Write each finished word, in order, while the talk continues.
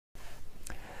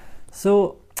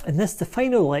So in this, the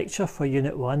final lecture for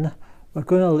Unit 1, we're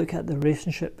going to look at the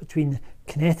relationship between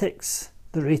kinetics,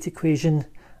 the rate equation,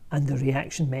 and the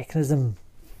reaction mechanism.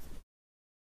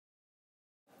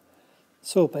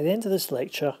 So by the end of this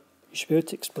lecture, you should be able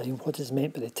to explain what is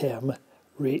meant by the term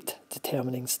rate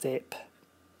determining step.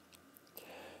 You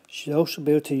should also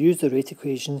be able to use the rate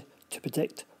equation to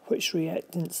predict which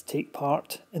reactants take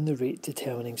part in the rate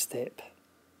determining step.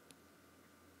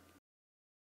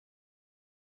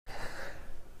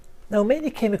 Now, many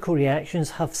chemical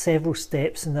reactions have several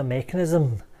steps in their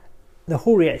mechanism. The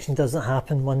whole reaction doesn't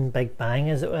happen one big bang,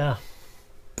 as it were.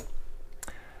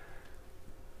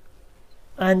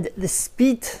 And the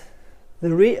speed,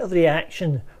 the rate of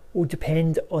reaction, will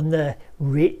depend on the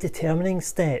rate determining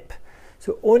step.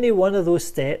 So only one of those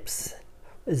steps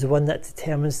is the one that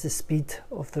determines the speed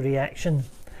of the reaction.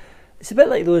 It's a bit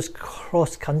like those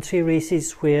cross-country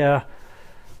races where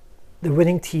the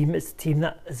winning team is the team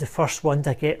that is the first one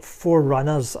to get 4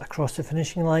 runners across the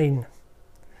finishing line.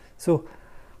 So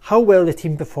how well the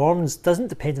team performs doesn't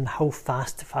depend on how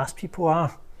fast the fast people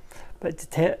are, but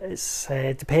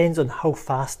it depends on how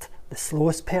fast the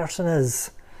slowest person is.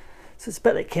 So it's a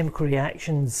bit like chemical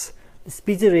reactions. The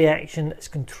speed of reaction is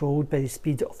controlled by the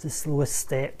speed of the slowest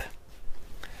step.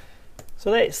 So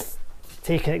let's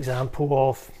take an example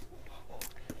of,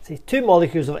 say, 2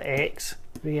 molecules of X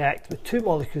react with 2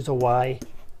 molecules of Y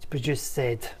to produce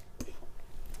Z.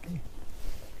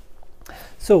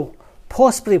 So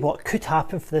possibly what could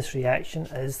happen for this reaction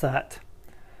is that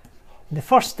in the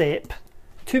first step,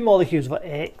 2 molecules of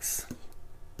X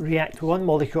react with 1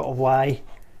 molecule of Y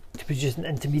to produce an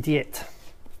intermediate.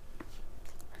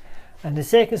 And the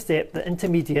second step, the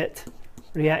intermediate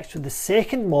reacts with the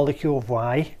second molecule of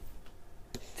Y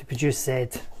to produce Z.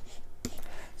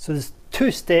 So there's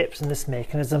 2 steps in this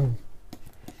mechanism,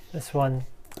 this one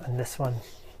and this one.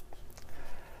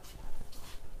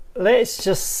 Let's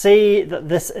just say that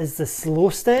this is the slow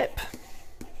step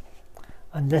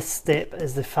and this step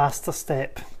is the faster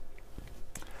step.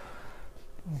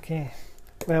 Okay,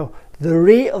 well, the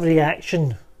rate of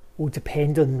reaction will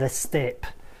depend on this step.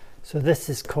 So this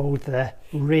is called the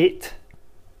rate.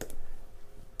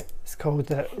 It's called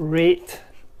the rate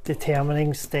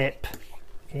determining step.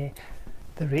 Okay,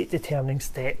 the rate determining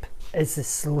step is the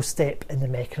slow step in the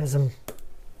mechanism.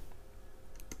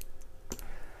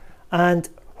 And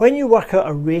when you work out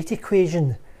a rate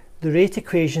equation, the rate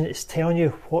equation is telling you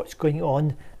what's going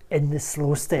on in the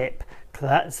slow step.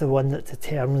 That's the one that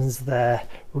determines the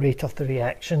rate of the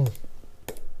reaction.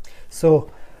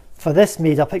 So for this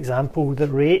made up example, the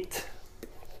rate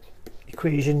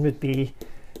equation would be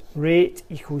rate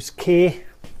equals K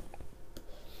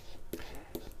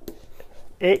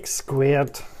X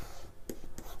squared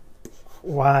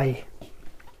Y.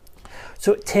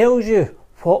 So it tells you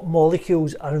what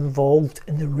molecules are involved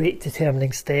in the rate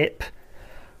determining step,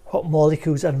 what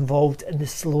molecules are involved in the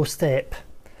slow step.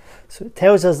 So it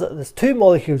tells us that there's 2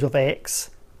 molecules of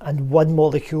X and 1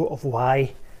 molecule of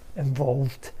Y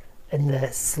involved in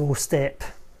the slow step.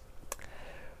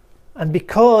 And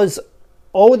because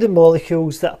all the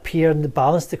molecules that appear in the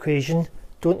balanced equation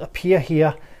don't appear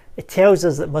here, it tells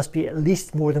us that it must be at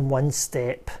least more than 1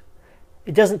 step.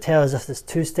 It doesn't tell us if there's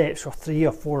 2 steps or 3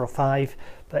 or 4 or 5,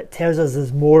 but it tells us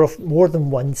there's more than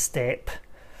 1 step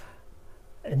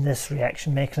in this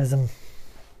reaction mechanism.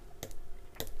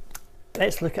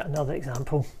 Let's look at another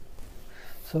example.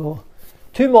 So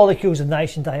 2 molecules of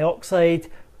nitrogen dioxide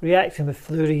reacting with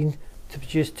fluorine to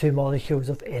produce 2 molecules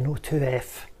of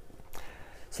NO2F.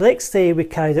 So let's say we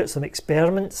carried out some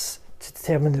experiments to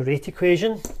determine the rate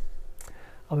equation,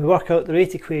 and we work out the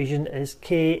rate equation is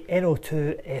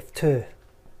KNO2F2.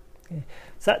 Okay.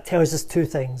 So that tells us 2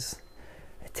 things.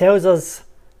 It tells us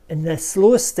in the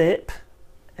slowest step,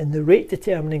 in the rate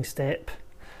determining step,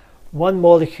 1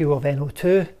 molecule of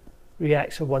NO2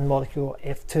 reacts with 1 molecule of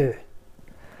F2.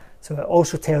 So it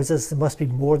also tells us there must be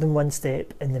more than 1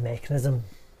 step in the mechanism.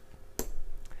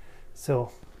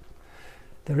 So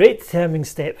the rate determining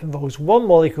step involves 1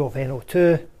 molecule of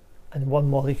NO2 and 1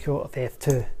 molecule of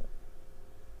F2.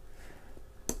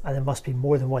 And there must be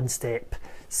more than 1 step.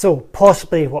 So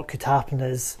possibly what could happen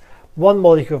is 1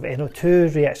 molecule of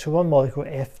NO2 reacts with 1 molecule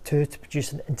of F2 to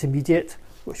produce an intermediate,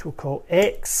 which we'll call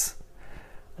X.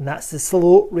 And that's the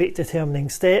slow rate determining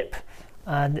step,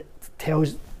 and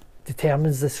it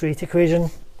determines this rate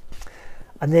equation.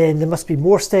 And then there must be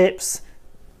more steps.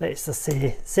 Let's just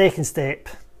say second step.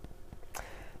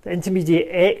 The intermediate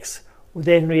X will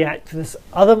then react to this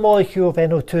other molecule of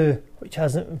NO2 which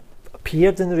hasn't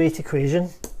appeared in the rate equation.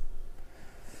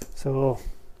 So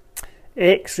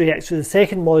X reacts with the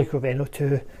second molecule of NO2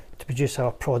 to produce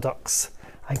our products,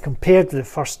 and compared to the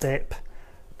first step,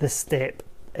 this step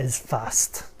is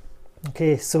fast.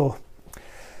 Okay, so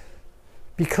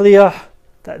be clear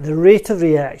that the rate of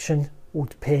reaction will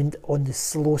depend on the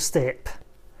slow step,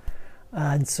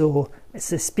 and so it's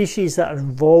the species that are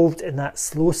involved in that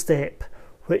slow step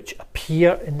which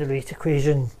appear in the rate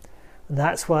equation, and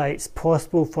that's why it's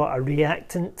possible for a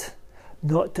reactant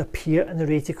not to appear in the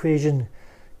rate equation.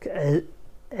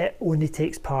 It only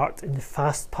takes part in the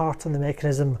fast part of the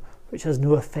mechanism, which has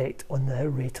no effect on the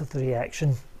rate of the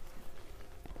reaction.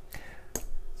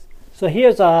 So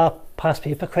here's a past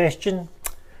paper question.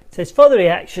 It says for the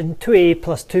reaction 2A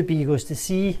plus 2B goes to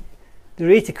C, the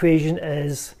rate equation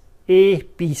is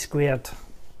AB squared.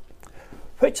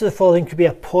 Which of the following could be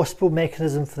a possible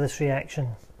mechanism for this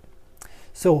reaction?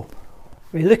 So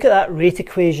we look at that rate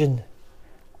equation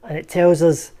and it tells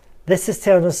us, this is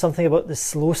telling us something about the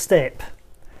slow step.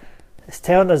 It's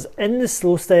telling us in the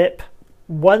slow step,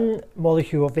 one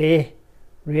molecule of A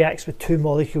reacts with two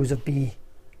molecules of B.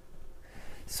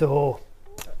 So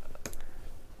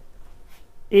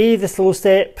A, the slow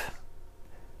step,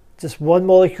 just one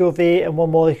molecule of A and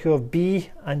one molecule of B,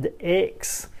 and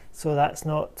X, so that's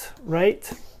not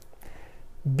right.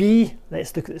 B,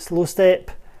 let's look at the slow step,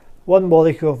 one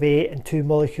molecule of A and two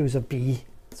molecules of B,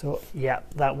 so yeah,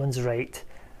 that one's right.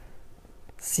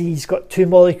 C's got two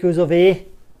molecules of A,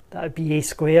 that would be A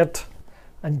squared,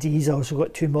 and D's also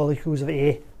got two molecules of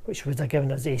A, which would have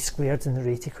given us A squared in the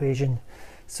rate equation,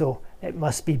 so it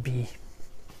must be B.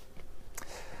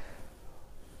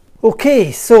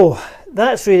 Okay, so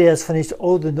that's really has finished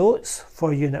all the notes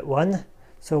for Unit 1.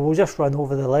 So we'll just run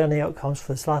over the learning outcomes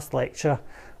for this last lecture,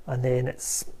 and then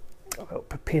it's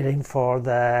preparing for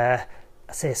the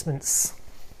assessments.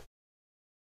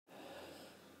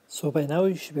 So by now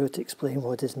you should be able to explain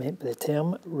what is meant by the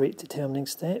term rate determining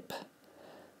step,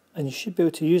 and you should be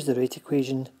able to use the rate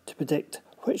equation to predict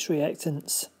which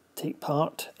reactants take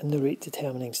part in the rate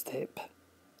determining step.